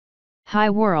Hi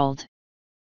world!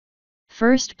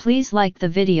 First please like the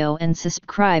video and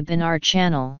subscribe in our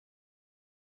channel.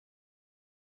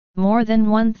 More than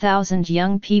 1,000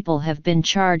 young people have been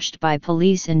charged by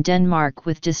police in Denmark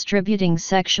with distributing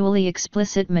sexually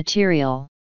explicit material.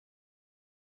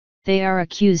 They are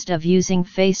accused of using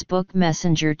Facebook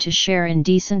Messenger to share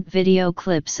indecent video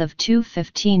clips of two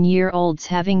 15-year-olds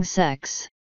having sex.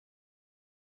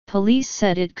 Police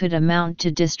said it could amount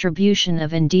to distribution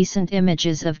of indecent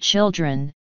images of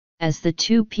children, as the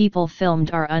two people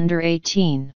filmed are under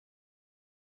 18.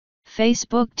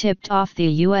 Facebook tipped off the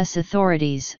U.S.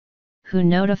 authorities, who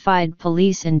notified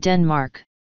police in Denmark.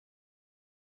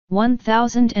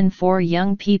 1,004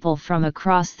 young people from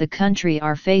across the country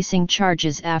are facing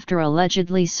charges after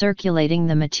allegedly circulating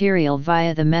the material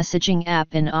via the messaging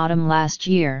app in autumn last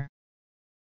year.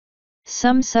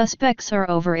 Some suspects are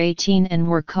over 18 and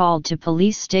were called to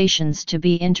police stations to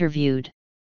be interviewed.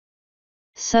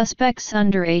 Suspects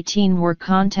under 18 were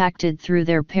contacted through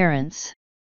their parents.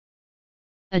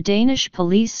 A Danish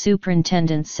police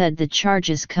superintendent said the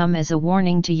charges come as a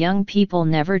warning to young people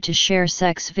never to share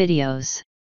sex videos.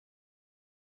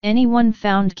 Anyone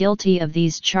found guilty of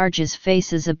these charges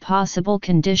faces a possible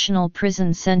conditional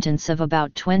prison sentence of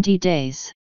about 20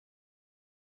 days.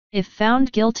 If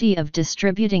found guilty of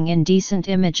distributing indecent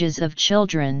images of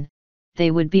children, they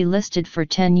would be listed for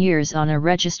 10 years on a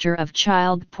register of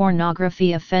child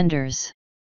pornography offenders.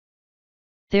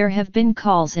 There have been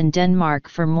calls in Denmark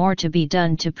for more to be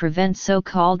done to prevent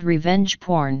so-called revenge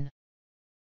porn.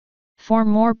 For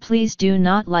more, please do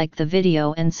not like the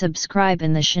video and subscribe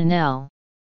in the channel.